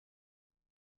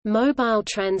Mobile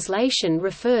translation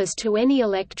refers to any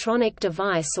electronic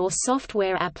device or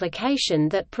software application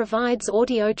that provides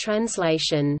audio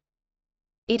translation.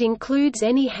 It includes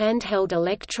any handheld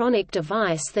electronic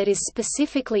device that is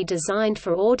specifically designed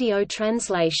for audio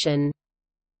translation.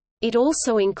 It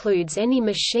also includes any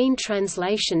machine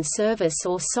translation service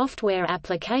or software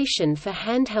application for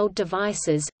handheld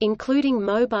devices, including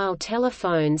mobile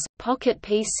telephones, pocket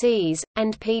PCs,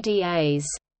 and PDAs.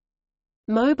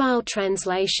 Mobile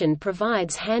translation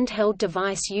provides handheld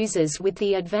device users with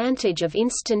the advantage of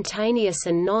instantaneous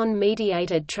and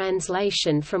non-mediated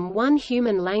translation from one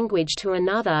human language to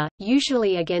another,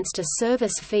 usually against a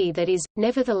service fee that is,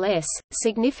 nevertheless,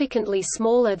 significantly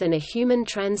smaller than a human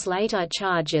translator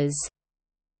charges.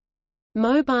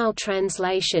 Mobile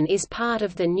translation is part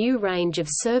of the new range of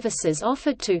services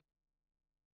offered to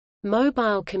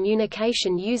mobile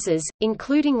communication users,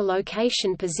 including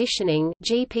location positioning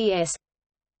 (GPS),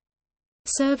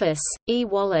 service,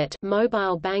 e-wallet,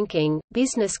 mobile banking,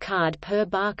 business card per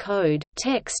barcode,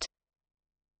 text,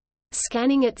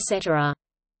 scanning, etc.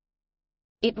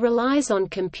 It relies on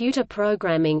computer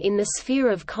programming in the sphere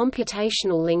of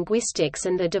computational linguistics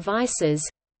and the devices.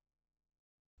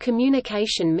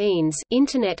 Communication means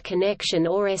internet connection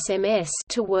or SMS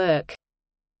to work.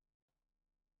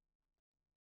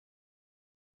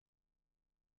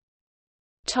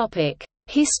 Topic: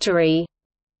 History.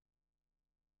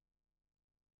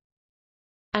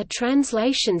 A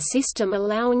translation system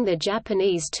allowing the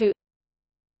Japanese to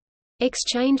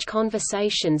exchange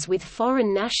conversations with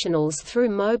foreign nationals through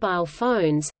mobile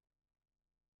phones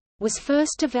was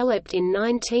first developed in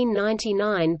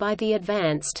 1999 by the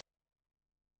Advanced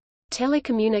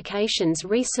Telecommunications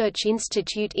Research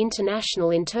Institute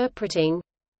International Interpreting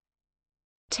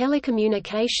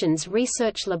Telecommunications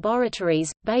Research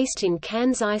Laboratories, based in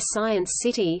Kansai Science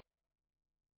City,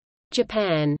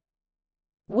 Japan.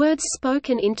 Words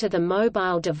spoken into the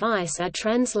mobile device are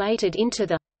translated into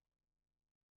the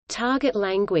target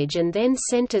language and then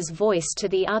sent as voice to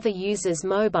the other user's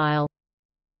mobile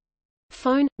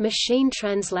phone. Machine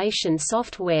translation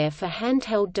software for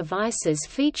handheld devices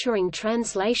featuring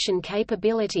translation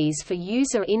capabilities for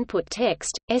user input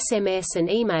text, SMS and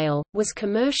email, was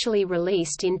commercially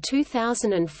released in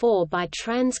 2004 by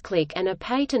TransClick, and a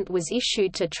patent was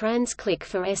issued to TransClick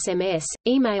for SMS,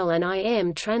 email and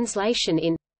IM translation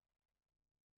in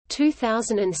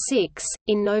 2006.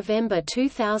 In November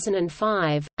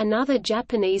 2005, another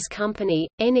Japanese company,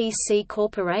 NEC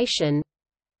Corporation,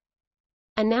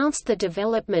 announced the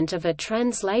development of a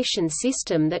translation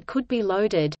system that could be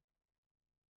loaded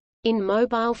in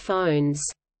mobile phones.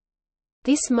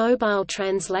 This mobile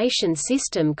translation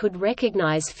system could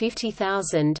recognize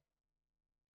 50,000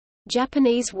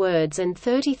 Japanese words and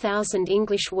 30,000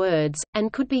 English words,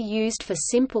 and could be used for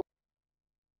simple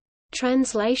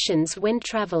translations when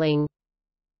traveling.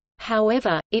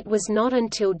 However, it was not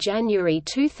until January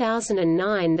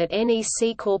 2009 that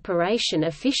NEC Corporation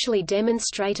officially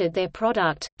demonstrated their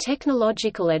product.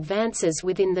 Technological advances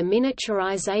within the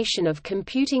miniaturization of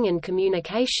computing and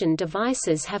communication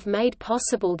devices have made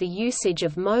possible the usage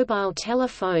of mobile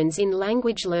telephones in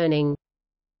language learning.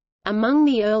 Among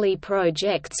the early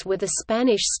projects were the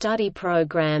Spanish study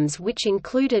programs, which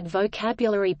included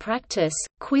vocabulary practice,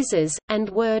 quizzes, and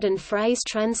word and phrase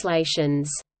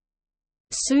translations.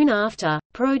 Soon after,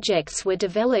 projects were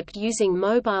developed using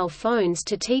mobile phones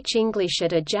to teach English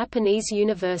at a Japanese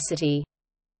university.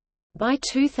 By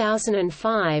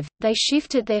 2005, they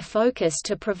shifted their focus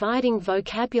to providing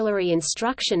vocabulary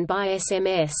instruction by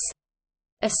SMS.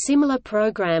 A similar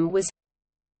program was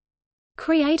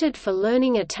created for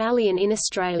learning Italian in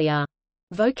Australia.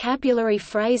 Vocabulary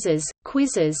phrases,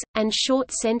 quizzes, and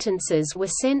short sentences were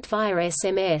sent via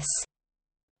SMS.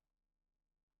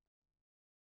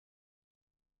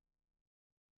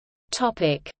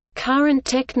 Current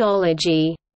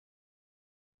technology.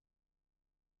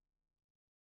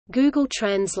 Google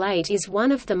Translate is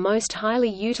one of the most highly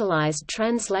utilized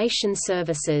translation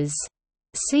services.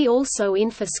 See also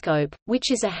Infoscope,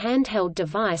 which is a handheld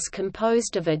device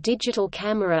composed of a digital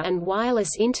camera and wireless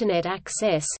Internet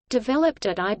access, developed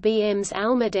at IBM's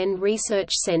Almaden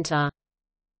Research Center.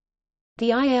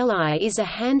 The ILI is a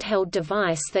handheld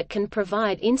device that can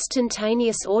provide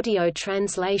instantaneous audio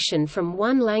translation from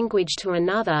one language to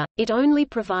another. It only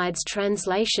provides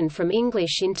translation from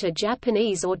English into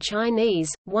Japanese or Chinese.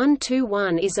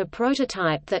 121 is a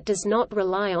prototype that does not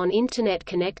rely on Internet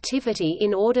connectivity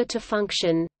in order to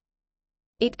function.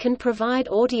 It can provide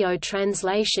audio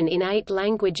translation in 8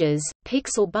 languages.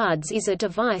 Pixel Buds is a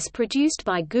device produced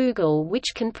by Google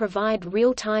which can provide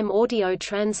real-time audio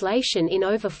translation in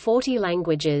over 40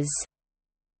 languages.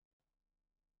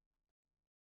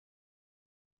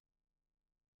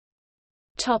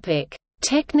 Topic: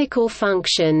 Technical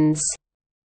functions.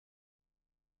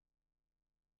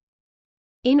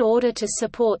 In order to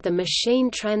support the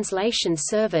machine translation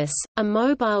service, a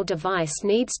mobile device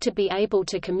needs to be able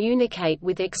to communicate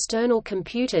with external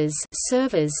computers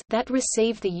servers that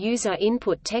receive the user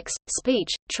input text,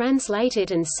 speech, translate it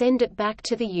and send it back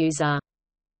to the user.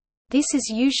 This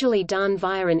is usually done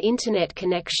via an Internet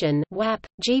connection (WAP),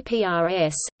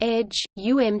 GPRS, Edge,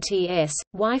 UMTS,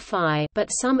 Wi-Fi, but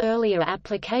some earlier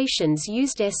applications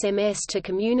used SMS to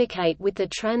communicate with the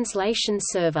translation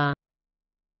server.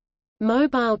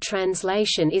 Mobile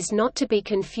translation is not to be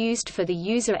confused for the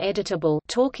user-editable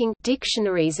talking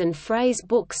dictionaries and phrase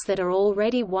books that are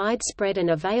already widespread and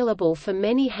available for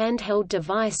many handheld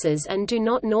devices and do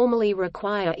not normally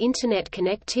require Internet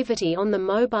connectivity on the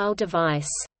mobile device.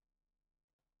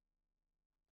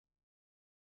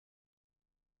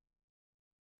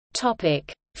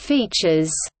 Topic: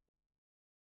 Features.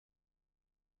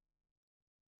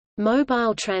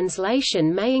 Mobile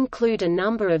translation may include a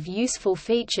number of useful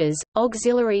features,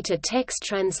 auxiliary to text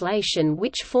translation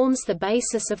which forms the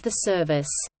basis of the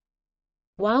service.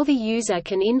 While the user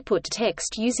can input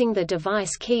text using the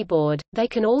device keyboard, they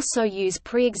can also use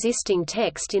pre-existing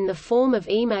text in the form of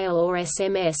email or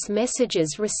SMS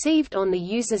messages received on the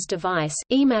user's device,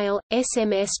 email,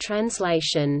 SMS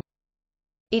translation.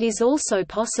 It is also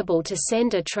possible to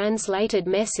send a translated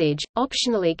message,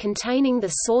 optionally containing the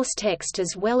source text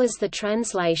as well as the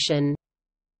translation.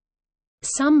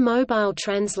 Some mobile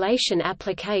translation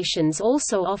applications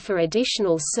also offer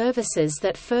additional services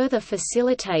that further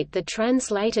facilitate the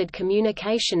translated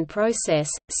communication process,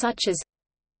 such as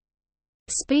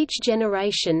speech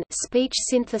generation, speech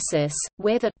synthesis,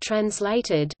 where the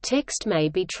translated text may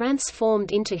be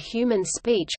transformed into human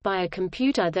speech by a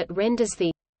computer that renders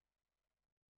the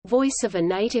voice of a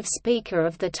native speaker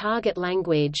of the target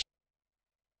language.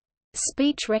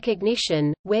 Speech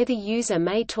recognition, where the user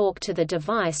may talk to the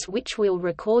device which will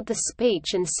record the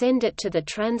speech and send it to the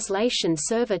translation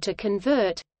server to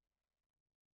convert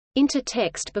into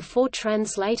text before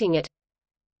translating it.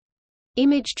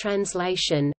 Image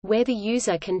translation, where the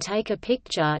user can take a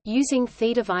picture using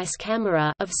the device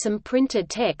camera of some printed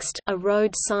text, a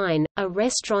road sign, a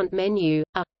restaurant menu,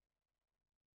 a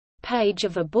page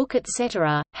of a book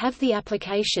etc., have the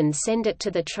application send it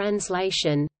to the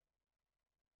translation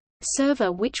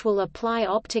server which will apply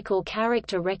optical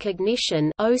character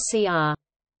recognition (OCR)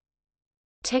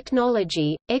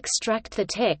 technology, extract the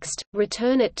text,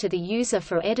 return it to the user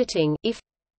for editing if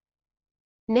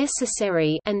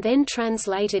necessary, and then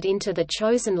translate it into the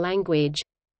chosen language.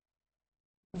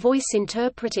 Voice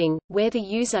interpreting, where the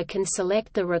user can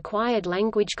select the required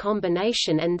language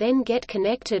combination and then get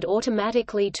connected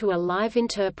automatically to a live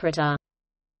interpreter.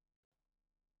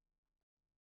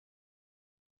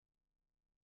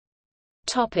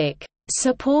 Topic: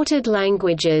 Supported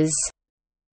languages.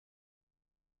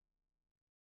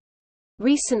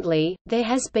 Recently, there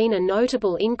has been a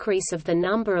notable increase of the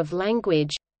number of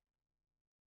language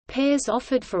pairs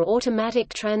offered for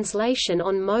automatic translation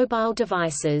on mobile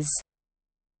devices.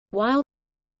 While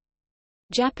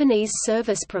Japanese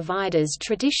service providers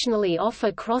traditionally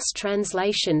offer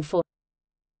cross-translation for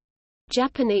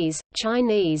Japanese,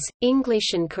 Chinese,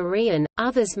 English and Korean,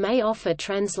 others may offer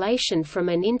translation from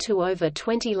and into over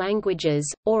 20 languages,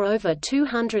 or over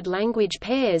 200 language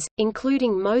pairs,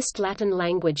 including most Latin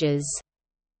languages.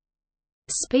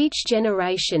 Speech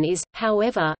generation is,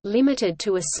 however, limited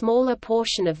to a smaller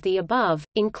portion of the above,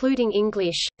 including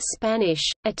English, Spanish,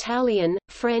 Italian,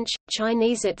 French,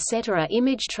 Chinese etc.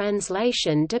 Image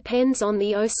translation depends on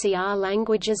the OCR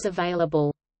languages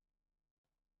available.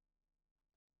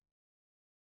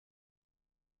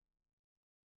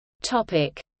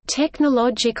 Topic: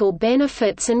 Technological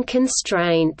benefits and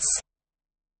constraints.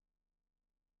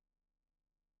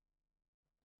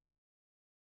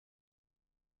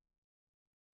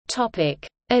 Topic: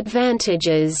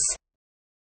 Advantages.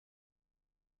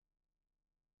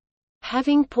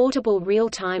 Having portable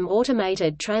real-time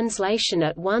automated translation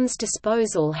at one's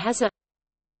disposal has a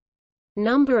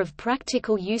number of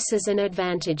practical uses and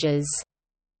advantages.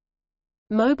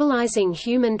 Mobilizing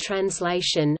human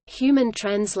translation – human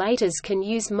translators can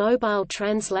use mobile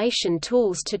translation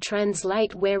tools to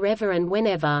translate wherever and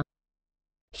whenever.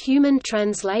 Human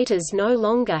translators no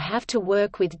longer have to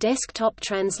work with desktop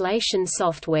translation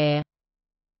software.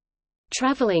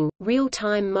 Traveling –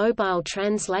 real-time mobile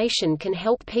translation can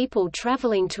help people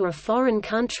traveling to a foreign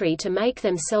country to make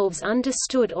themselves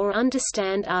understood or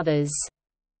understand others.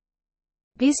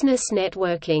 Business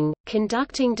networking –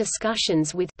 conducting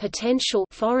discussions with potential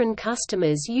foreign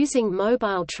customers using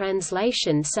mobile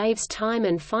translation saves time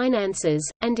and finances,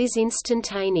 and is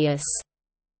instantaneous.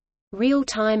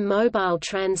 Real-time mobile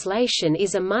translation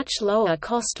is a much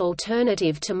lower-cost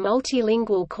alternative to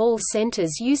multilingual call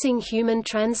centers using human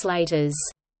translators.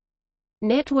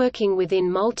 Networking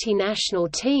within multinational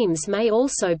teams may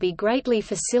also be greatly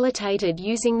facilitated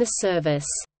using the service.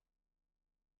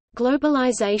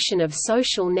 Globalization of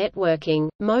social networking,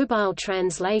 mobile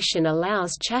translation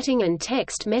allows chatting and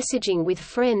text messaging with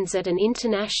friends at an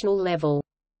international level.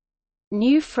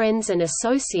 New friends and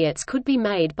associates could be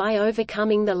made by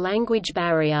overcoming the language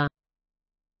barrier.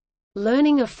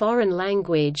 Learning a foreign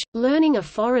language. Learning a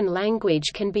foreign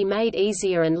language can be made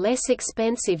easier and less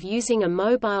expensive using a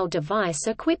mobile device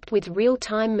equipped with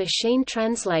real-time machine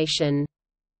translation.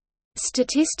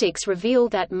 Statistics reveal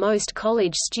that most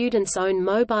college students own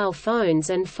mobile phones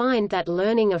and find that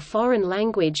learning a foreign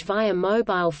language via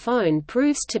mobile phone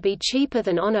proves to be cheaper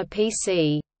than on a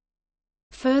PC.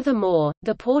 Furthermore,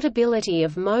 the portability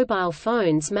of mobile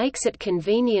phones makes it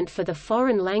convenient for the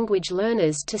foreign language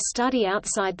learners to study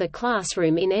outside the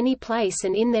classroom in any place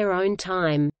and in their own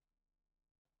time.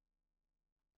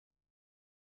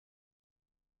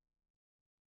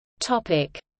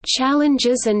 Topic: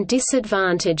 Challenges and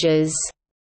disadvantages.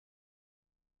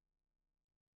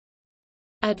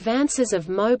 Advances of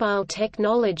mobile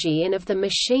technology and of the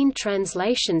machine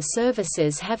translation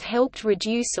services have helped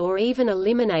reduce or even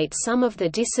eliminate some of the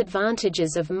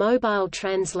disadvantages of mobile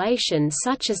translation,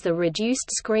 such as the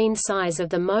reduced screen size of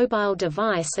the mobile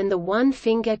device and the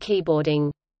one-finger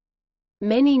keyboarding.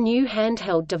 Many new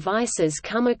handheld devices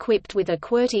come equipped with a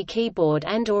QWERTY keyboard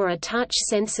and/or a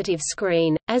touch-sensitive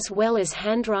screen, as well as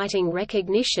handwriting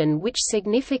recognition, which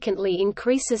significantly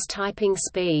increases typing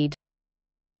speed.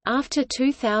 After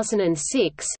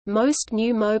 2006, most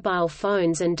new mobile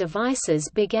phones and devices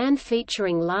began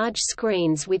featuring large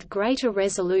screens with greater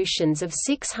resolutions of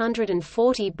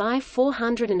 640 by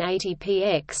 480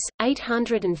 px,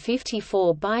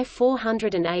 854 by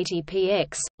 480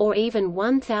 px, or even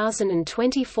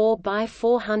 1024 by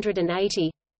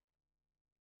 480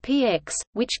 px,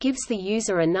 which gives the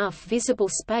user enough visible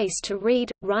space to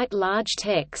read, write large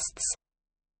texts.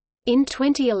 In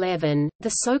 2011, the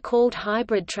so-called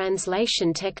hybrid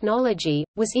translation technology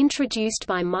was introduced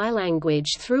by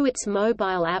MyLanguage through its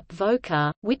mobile app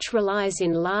Voca, which relies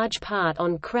in large part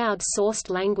on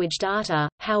crowd-sourced language data.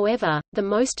 However, the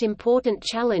most important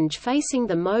challenge facing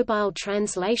the mobile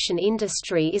translation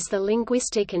industry is the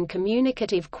linguistic and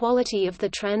communicative quality of the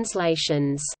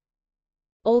translations.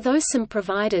 Although some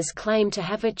providers claim to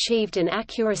have achieved an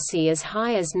accuracy as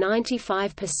high as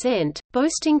 95%,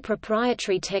 boasting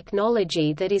proprietary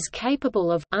technology that is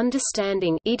capable of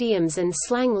understanding idioms and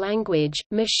slang language,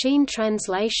 machine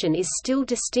translation is still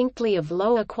distinctly of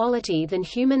lower quality than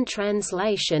human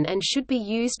translation and should be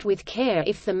used with care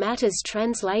if the matters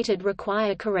translated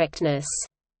require correctness.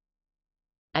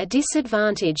 A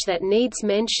disadvantage that needs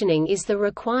mentioning is the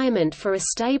requirement for a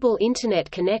stable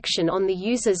Internet connection on the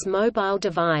user's mobile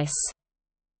device.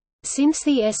 Since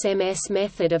the SMS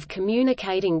method of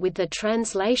communicating with the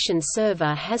translation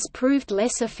server has proved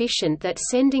less efficient than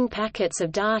sending packets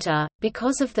of data,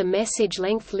 because of the message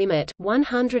length limit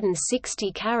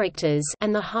 160 characters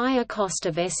and the higher cost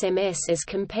of SMS as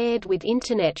compared with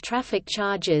Internet traffic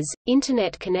charges,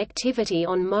 Internet connectivity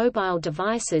on mobile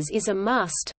devices is a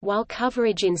must, while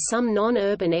coverage in some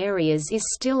non-urban areas is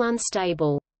still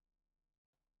unstable.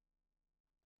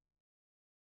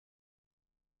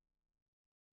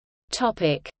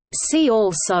 See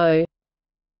also: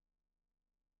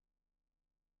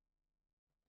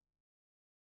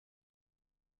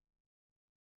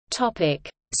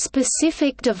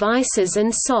 Specific devices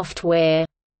and software.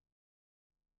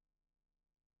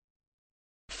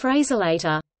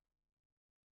 Phraselator.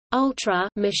 Ultra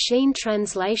machine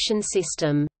translation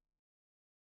system.